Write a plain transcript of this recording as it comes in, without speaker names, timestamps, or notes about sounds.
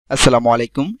আসসালামু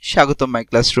আলাইকুম, স্বাগতম মাই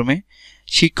ক্লাসরুমে।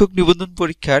 শিক্ষক নিবন্ধন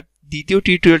পরীক্ষার দ্বিতীয়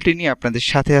টিউটোরিয়ালটি নিয়ে আপনাদের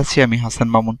সাথে আছি আমি হাসান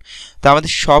মামুন। তো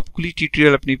আমাদের সবগুলি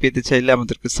টিউটোরিয়াল আপনি পেতে চাইলে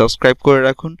আমাদেরকে সাবস্ক্রাইব করে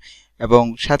রাখুন এবং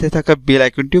সাথে থাকা বেল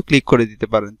আইকনটিও ক্লিক করে দিতে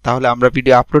পারেন, তাহলে আমরা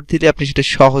ভিডিও আপলোড দিলে আপনি সেটা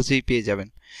সহজেই পেয়ে যাবেন।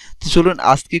 তো চলুন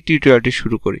আজকের টিউটোরিয়ালটি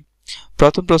শুরু করি।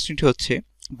 প্রথম প্রশ্নটি হচ্ছে,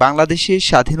 বাংলাদেশের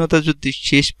স্বাধীনতা যুদ্ধের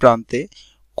শেষ প্রান্তে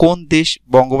কোন দেশ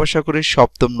বঙ্গোপসাগরের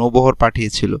সপ্তম নৌবহর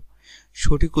পাঠিয়েছিল?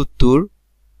 সঠিক উত্তর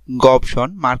গ অপশন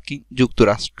মার্কিন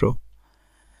যুক্তরাষ্ট্র।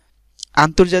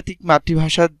 আন্তর্জাতিক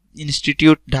মাতৃভাষা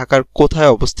ইনস্টিটিউট ঢাকার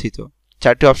কোথায় অবস্থিত?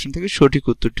 চারটি অপশন থেকে সঠিক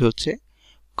উত্তরটি হচ্ছে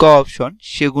ক অপশন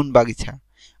সেগুনবাগিচা।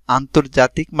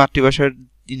 আন্তর্জাতিক মাতৃভাষা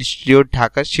ইনস্টিটিউট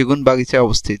ঢাকার সেগুনবাগিচায়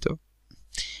অবস্থিত।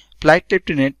 ফ্লাইট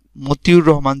লেফটেন্যান্ট মতিউর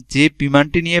রহমান যে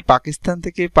বিমানটি নিয়ে পাকিস্তান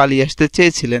থেকে পালিয়ে আসতে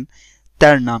চেয়েছিলেন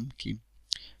তার নাম কি?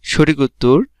 সঠিক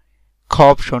উত্তর খ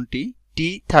অপশনটি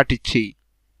T-33।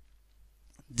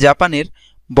 জাপানের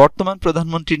বর্তমান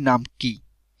প্রধানমন্ত্রীর নাম কি?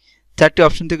 চারটি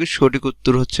অপশন থেকে সঠিক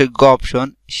উত্তর হচ্ছে গ অপশন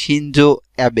শিনজো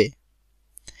অ্যাবে।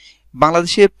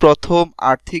 বাংলাদেশের প্রথম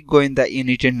আর্থিক গোয়েন্দা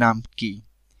ইউনিটের নাম কি?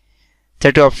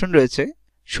 চারটি অপশন রয়েছে,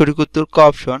 সঠিক উত্তর ক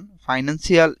অপশন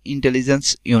ফাইন্যান্সিয়াল ইন্টেলিজেন্স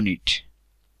ইউনিট।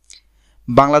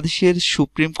 বাংলাদেশের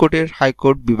সুপ্রিম কোর্টের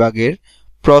হাইকোর্ট বিভাগের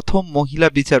প্রথম মহিলা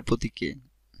বিচারপতি কে?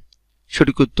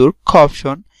 সঠিক উত্তর খ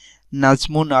অপশন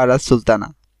নাজমুন আরা সুলতানা।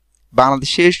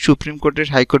 বাংলাদেশের সুপ্রিম কোর্টের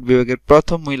হাইকোর্ট বিভাগের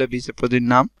প্রথম মহিলা বিচারপতির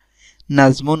নাম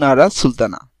নাজমুন আরা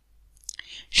সুলতানা।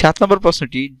 7 নম্বর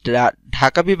প্রশ্নটি,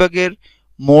 ঢাকা বিভাগের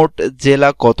মোট জেলা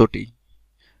কতটি?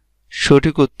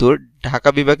 সঠিক উত্তর ঢাকা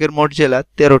বিভাগের মোট জেলা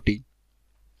 13টি।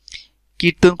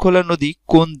 কীর্তনখোলা নদী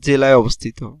কোন জেলায়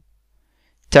অবস্থিত?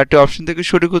 চারটি অপশন থেকে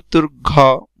সঠিক উত্তর ঘ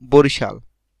বরিশাল।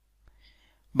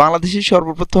 বাংলাদেশের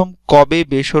সর্বপ্রথম কবে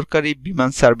বেসরকারি বিমান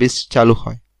সার্ভিস চালু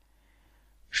হয়?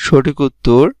 সঠিক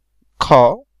উত্তর খ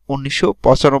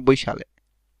 1995 সালে।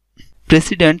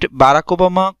 প্রেসিডেন্ট বারাক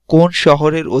ওবামা কোন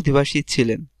শহরের অধিবাসী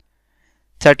ছিলেন?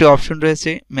 চারটি অপশন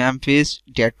রয়েছে, Memphis,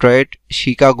 Detroit,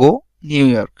 Chicago, new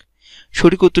York.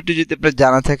 সঠিক উত্তরটি যদি আপনার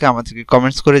জানা থাকে আমাদেরকে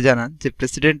কমেন্টস করে জানান যে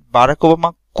প্রেসিডেন্ট বারাক ওবামা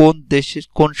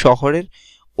কোন শহরের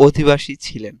অধিবাসী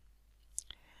ছিলেন।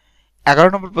 11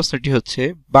 নম্বর প্রশ্নটি হচ্ছে,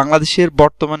 বাংলাদেশের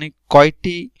বর্তমানে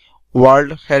কয়টি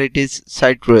ওয়ার্ল্ড হেরিটেজ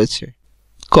সাইট রয়েছে?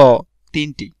 ক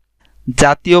 3টি।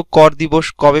 জাতীয় কর দিবস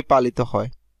কবে পালিত হয়?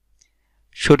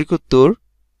 সঠিক উত্তর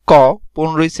ক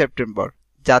 15ই সেপ্টেম্বর।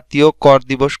 জাতীয় কর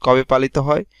দিবস কবে পালিত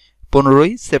হয়?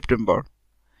 15ই সেপ্টেম্বর।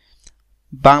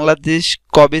 বাংলাদেশ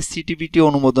কবে সিটিবিটি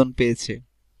অনুমোদন পেয়েছে?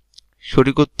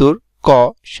 সঠিক উত্তর ক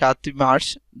 7 মার্চ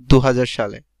 2000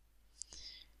 সালে।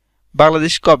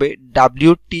 বাংলাদেশ কবে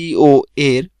WTO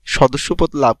এর সদস্যপদ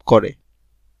লাভ করে?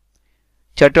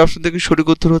 চারটি অপশন থেকে সঠিক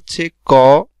উত্তর হচ্ছে ক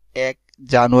 1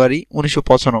 জানুয়ারি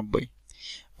 1995।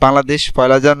 বাংলাদেশ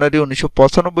 1 জানুয়ারি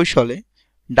 1995 সালে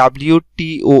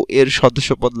WTO এর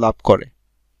সদস্যপদ লাভ করে।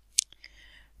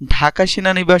 ঢাকা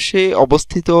সেনানিবাসে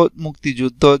অবস্থিত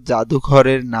মুক্তিযুদ্ধ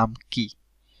জাদুঘরের নাম কি?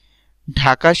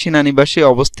 ঢাকা সেনানিবাসে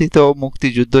অবস্থিত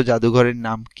মুক্তিযুদ্ধ জাদুঘরের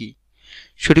নাম কি?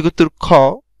 সঠিক উত্তর খ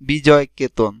বিজয়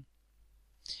কেতন।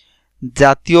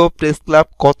 জাতীয় প্রেস ক্লাব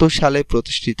কত সালে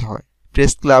প্রতিষ্ঠিত হয়?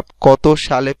 প্রেস ক্লাব কত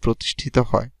সালে প্রতিষ্ঠিত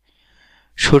হয়?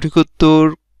 সঠিক উত্তর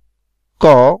ক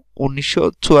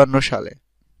 1954 সালে।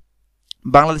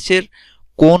 বাংলাদেশের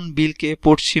কোন বিলকে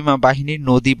পশ্চিমা বাহিনীর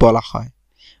নদী বলা হয়?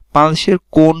 বাংলাদেশের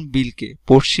কোন বিলকে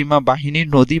পশ্চিমা বাহিনীর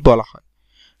নদী বলা হয়?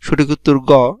 সঠিক উত্তর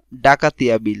গ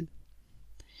ডাকাতিয়া বিল।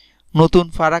 নতুন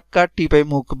ফারাক্কা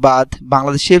টিপাইমুখ বাঁধ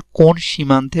বাংলাদেশের কোন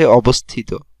সীমান্তে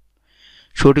অবস্থিত?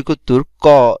 সঠিক উত্তর ক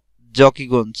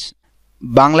জকিগঞ্জ।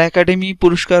 বাংলা একাডেমি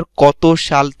পুরস্কার কত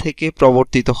সাল থেকে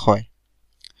প্রবর্তিত হয়?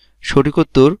 সঠিক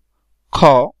উত্তর খ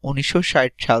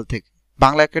 1960 সাল থেকে।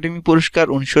 বাংলা একাডেমি পুরস্কার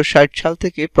 1960 সাল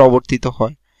থেকে প্রবর্তিত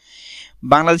হয়।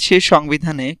 বাংলাদেশের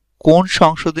সংবিধানে কোন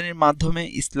সংশোধনীর মাধ্যমে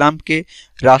ইসলামকে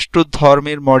রাষ্ট্র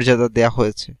ধর্মের মর্যাদা দেওয়া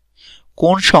হয়েছে?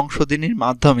 কোন সংশোধনীর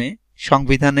মাধ্যমে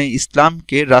সংবিধানে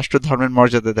ইসলামকে রাষ্ট্র ধর্মের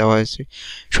মর্যাদা দেওয়া হয়েছে?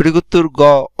 সঠিক উত্তর গ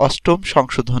 8ম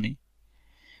সংশোধনী।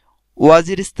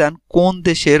 ওয়াজিরিস্তান কোন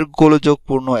দেশের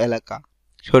গোলযোগপূর্ণ এলাকা?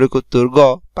 সঠিক উত্তর গ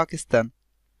পাকিস্তান।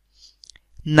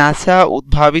 নাসা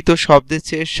উদ্ভাবিত শব্দের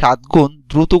চেয়ে 7 গুণ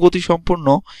দ্রুত গতিসম্পন্ন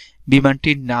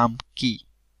বিমানটির নাম কি?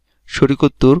 সঠিক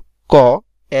উত্তর ক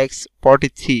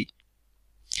X-43।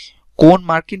 কোন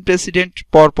মার্কিন প্রেসিডেন্ট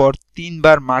পরপর 3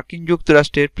 বার মার্কিন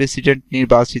যুক্তরাষ্ট্রের প্রেসিডেন্ট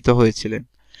নির্বাচিত হয়েছিলেন?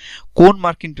 কোন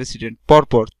মার্কিন প্রেসিডেন্ট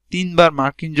পরপর 3 বার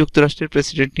মার্কিন যুক্তরাষ্ট্রের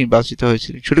প্রেসিডেন্ট নির্বাচিত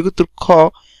হয়েছিলেন? সঠিক উত্তর খ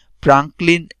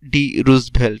ফ্রাঙ্কলিন ডি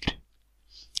রুজভেল্ট।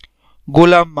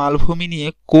 গোলাম মালভূমি নিয়ে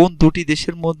কোন দুটি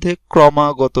দেশের মধ্যে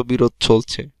ক্রমাগত বিরোধ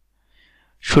চলছে?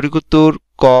 সঠিক উত্তর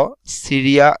ক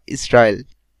সিরিয়া ইসরায়েল।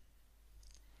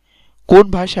 কোন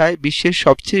ভাষায় বিশ্বের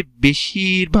সবচেয়ে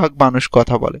বেশিরভাগ মানুষ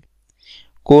কথা বলে?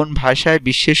 কোন ভাষায়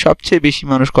বিশ্বের সবচেয়ে বেশি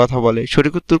মানুষ কথা বলে?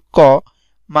 সঠিক উত্তর ক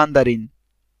মান্দারিন।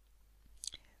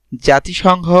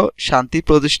 জাতিসংঘ শান্তি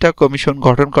প্রতিষ্ঠা কমিশন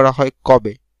গঠন করা হয়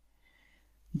কবে?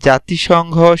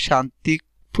 জাতিসংঘ শান্তি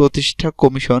প্রতিষ্ঠা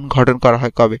কমিশন গঠন করা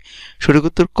হয় কবে? সঠিক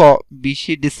উত্তর ক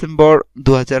 20 ডিসেম্বর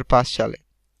 2005 সালে।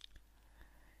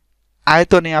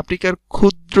 আয়তনে আফ্রিকার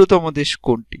ক্ষুদ্রতম দেশ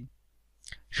কোনটি?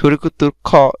 সঠিক উত্তর খ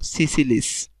সিসিলিস।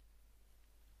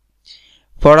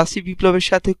 ফরাসি বিপ্লবের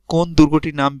সাথে কোন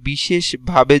দুর্গটির নাম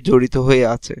বিশেষভাবে জড়িত হয়ে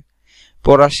আছে?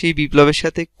 ফরাসি বিপ্লবের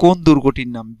সাথে কোন দুর্গটির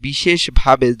নাম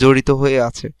বিশেষভাবে জড়িত হয়ে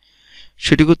আছে?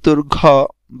 সঠিক উত্তর ঘ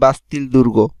বাস্তিল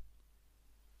দুর্গ।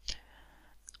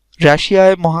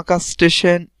 রাশিয়ায় মহাকাশ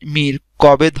স্টেশন মির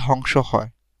কবে ধ্বংস হয়?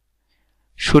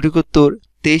 সঠিক উত্তর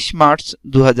 23 মার্চ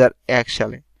 2001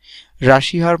 সালে।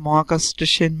 রাশিয়ার মহাকাশ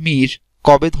স্টেশন মির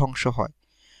কবে ধ্বংস হয়?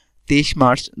 23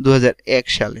 মার্চ 2001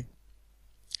 সালে।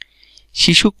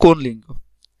 শিশু কোন লিঙ্গ?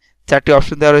 চারটি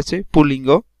অপশন দেওয়া রয়েছে: পুল্লিঙ্গ,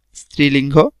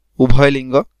 স্ত্রীলিঙ্গ,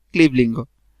 উভয়লিঙ্গ, ক্লীবলিঙ্গ।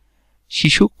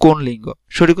 শিশু কোন লিঙ্গ?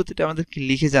 সঠিক উত্তরটি আমাদেরকে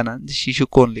লিখে জানান যে শিশু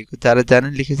কোন লিঙ্গ। যারা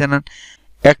জানেন লিখে জানান।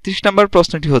 31 নম্বর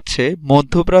প্রশ্নটি হচ্ছে,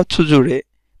 মধ্যপ্রাচ্য জুড়ে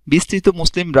বিস্তৃত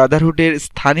মুসলিম ব্রাদারহুডের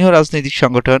স্থানীয় রাজনৈতিক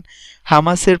সংগঠন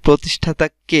হামাসের প্রতিষ্ঠাতা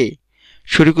কে?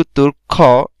 সঠিক উত্তর খ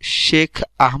শেখ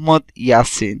আহমদ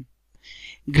ইয়াসিন।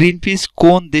 গ্রিনপিস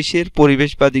কোন দেশের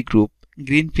পরিবেশবাদী গ্রুপ?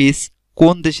 গ্রিনপিস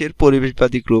কোন দেশের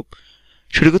পরিবেশবাদী গ্রুপ?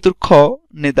 সঠিক উত্তর খ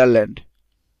নেদারল্যান্ড।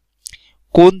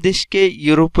 কোন দেশকে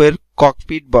ইউরোপের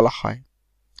ককপিট বলা হয়?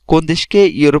 কোন দেশকে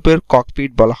ইউরোপের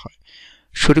ককপিট বলা হয়?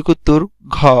 সঠিক উত্তর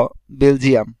ঘ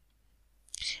বেলজিয়াম।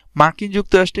 মার্কিন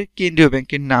যুক্তরাষ্ট্রের কেন্দ্রীয়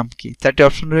ব্যাংকের নাম কি? চারটি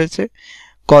অপশন রয়েছে: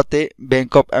 কতে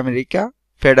bank of America,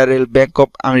 federal bank of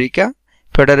America,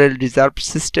 federal reserve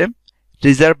system,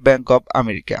 reserve bank of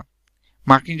America.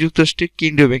 মার্কিন যুক্তরাষ্ট্রের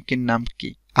কেন্দ্রীয় ব্যাংকের নাম কি?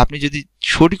 আপনি যদি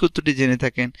সঠিক উত্তরটি জেনে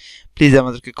থাকেন প্লিজ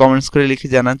আমাদেরকে কমেন্টস করে লিখে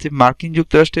জানান যে মার্কিন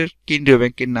যুক্তরাষ্ট্রের কেন্দ্রীয়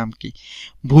ব্যাংকের নাম কি।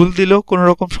 ভুল দিলেও কোনো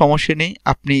রকম সমস্যা নেই,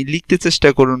 আপনি লিখতে চেষ্টা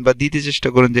করুন বা দিতে চেষ্টা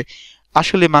করুন যে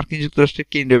আসলে মার্কিন যুক্তরাষ্ট্রের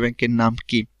কেন্দ্রীয় ব্যাংকের নাম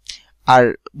কি। আর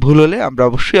ভুল হলে আমরা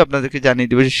অবশ্যই আপনাদেরকে জানিয়ে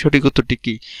দেব যে সঠিক উত্তরটি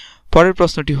কি। পরের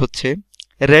প্রশ্নটি হচ্ছে,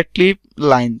 রেড ক্লিফ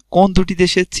লাইন কোন দুটি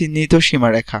দেশের চিহ্নিত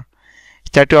সীমারেখা?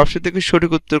 চারটি অপশন থেকে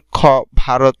সঠিক উত্তর খ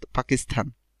ভারত পাকিস্তান।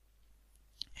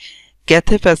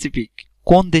 ক্যাথে প্যাসিফিক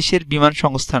কোন দেশের বিমান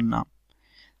সংস্থার নাম?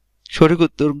 সঠিক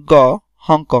উত্তর গ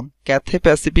হংকং। ক্যাথে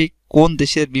প্যাসিফিক কোন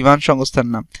দেশের বিমান সংস্থার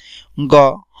নাম? গ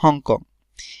হংকং।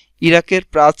 ইরাকের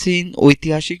প্রাচীন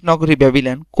ঐতিহাসিক নগরী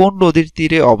ব্যাবিলন কোন নদীর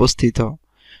তীরে অবস্থিত?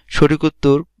 সঠিক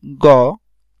উত্তর গ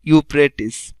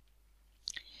ইউফ্রেটিস।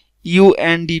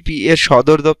 ইউএনডিপি এর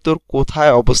সদর দপ্তর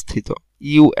কোথায় অবস্থিত?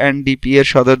 ইউএনডিপি এর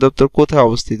সদর দপ্তর কোথায়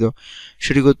অবস্থিত?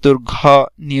 সঠিক উত্তর ঘ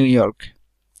নিউ ইয়র্ক।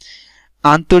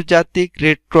 আন্তর্জাতিক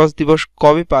রেড ক্রস দিবস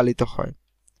কবে পালিত হয়?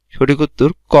 সঠিক উত্তর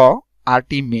ক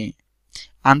 8ই মে।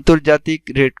 আন্তর্জাতিক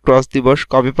রেড ক্রস দিবস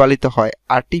কবে পালিত হয়?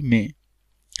 8ই মে।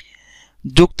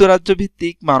 যুক্তরাজ্য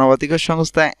ভিত্তিক মানবাধিকার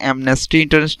সংস্থা অ্যামনেস্টি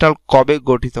ইন্টারন্যাশনাল কবে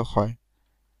গঠিত হয়?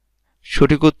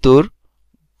 সঠিক উত্তর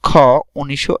খ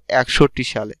 1961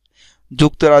 সালে।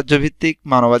 যুক্তরাজ্য ভিত্তিক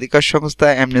মানবাধিকার সংস্থা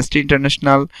অ্যামনেস্টি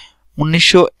ইন্টারন্যাশনাল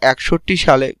 1961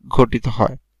 সালে গঠিত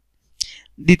হয়।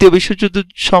 দ্বিতীয় বিশ্বযুদ্ধের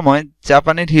সময়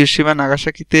জাপানের হিরোশিমা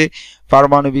নাগাসাকিতে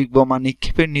পারমাণবিক বোমা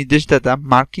নিক্ষেপের নির্দেশদাতা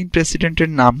মার্কিন প্রেসিডেন্টের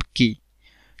নাম কি?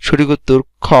 সঠিক উত্তর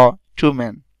খ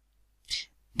ট্রুম্যান।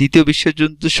 দ্বিতীয়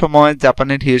বিশ্বযুদ্ধের সময়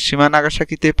জাপানের হিরোশিমা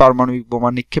নাগাসাকিতে পারমাণবিক বোমা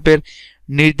নিক্ষেপের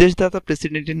নির্দেশদাতা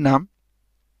প্রেসিডেন্টের নাম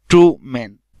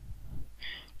ট্রুম্যান।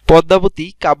 পদ্মাবতী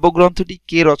কাব্যগ্রন্থটি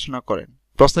কে রচনা করেন?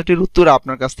 প্রশ্নটির উত্তর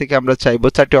আপনার কাছ থেকে আমরা চাইবো।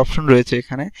 চারটি অপশন রয়েছে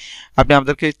এখানে, আপনি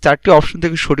আমাদেরকে চারটি অপশন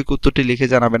থেকে সঠিক উত্তরটি লিখে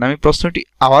জানাবেন। আমি প্রশ্নটি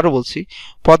আবারও বলছি,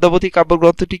 পদ্মাবতী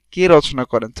কাব্যগ্রন্থটি কে রচনা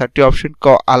করেন? চারটি অপশন: ক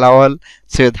আলাওয়াল,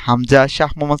 সৈয়দ হামজা,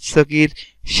 শাহ মোহাম্মদ সগীর,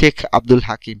 শেখ আব্দুল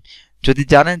হাকিম। যদি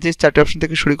জানেন যে চারটি অপশন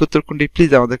থেকে সঠিক উত্তর কোনটি প্লিজ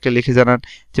আমাদেরকে লিখে জানান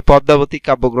যে পদ্মাবতী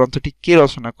কাব্যগ্রন্থটি কে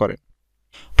রচনা করেন।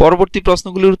 পরবর্তী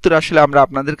প্রশ্নগুলির উত্তর আসলে আমরা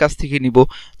আপনাদের কাছ থেকে নিব,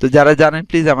 তো যারা জানেন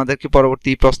প্লিজ আমাদেরকে পরবর্তী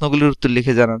প্রশ্নগুলির উত্তর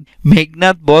লিখে জানান।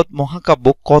 মেঘনাদ বধ মহাকাব্য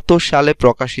কত সালে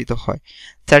প্রকাশিত হয়?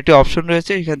 চারটি অপশন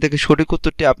রয়েছে, এখান থেকে সঠিক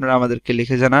উত্তরটি আপনারা আমাদেরকে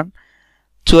লিখে জানান।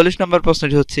 44 নম্বর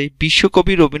প্রশ্নটি হচ্ছে,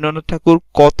 বিশ্বকবি রবীন্দ্রনাথ ঠাকুর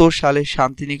কত সালে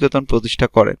শান্তিনিকেতন প্রতিষ্ঠা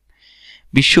করেন?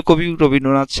 বিশ্বকবি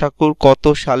রবীন্দ্রনাথ ঠাকুর কত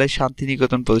সালে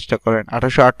শান্তিনিকেতন প্রতিষ্ঠা করেন?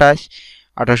 1828,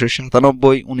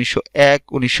 1897, 1901,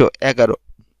 1911।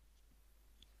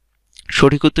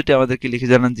 সঠিক উত্তরটি আমাদেরকে লিখে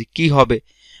জানান যে কি হবে,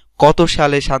 কত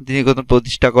সালে শান্তিনিকেতন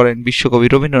প্রতিষ্ঠা করেন বিশ্বকবি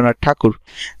রবীন্দ্রনাথ ঠাকুর।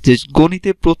 যে গণিতে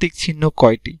প্রতীক চিহ্ন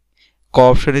কয়টি? ক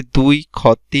অপশনে 2, খ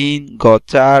 3, গ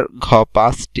 4, ঘ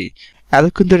 5টি।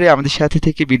 এতক্ষণ ধরে আমাদের সাথে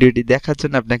থেকে ভিডিওটি দেখার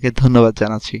জন্য আপনাকে ধন্যবাদ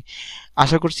জানাচ্ছি।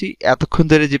 আশা করছি এতক্ষণ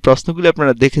ধরে যে প্রশ্নগুলো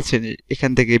আপনারা দেখেছেন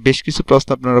এখান থেকে বেশ কিছু প্রশ্ন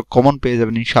আপনারা কমন পেয়ে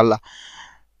যাবেন ইনশাল্লাহ।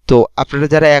 তো আপনারা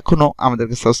যারা এখনো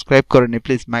আমাদেরকে সাবস্ক্রাইব করেননি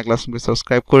প্লিজ মাই ক্লাসরুমকে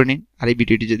সাবস্ক্রাইব করে নিন। আর এই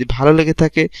ভিডিওটি যদি ভালো লেগে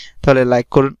থাকে তাহলে লাইক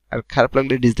করুন, আর খারাপ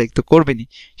লাগলে ডিসলাইক তো করবেনই,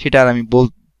 সেটা আর আমি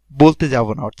বলতে যাব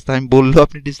না, অর্থাৎ আমি বললেও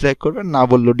আপনি ডিসলাইক করবেন, না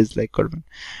বললেও ডিসলাইক করবেন।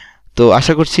 তো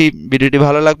আশা করছি ভিডিওটি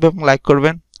ভালো লাগবে এবং লাইক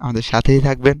করবেন, আমাদের সাথেই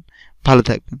থাকবেন, ভালো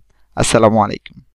থাকবেন। আসসালামু আলাইকুম।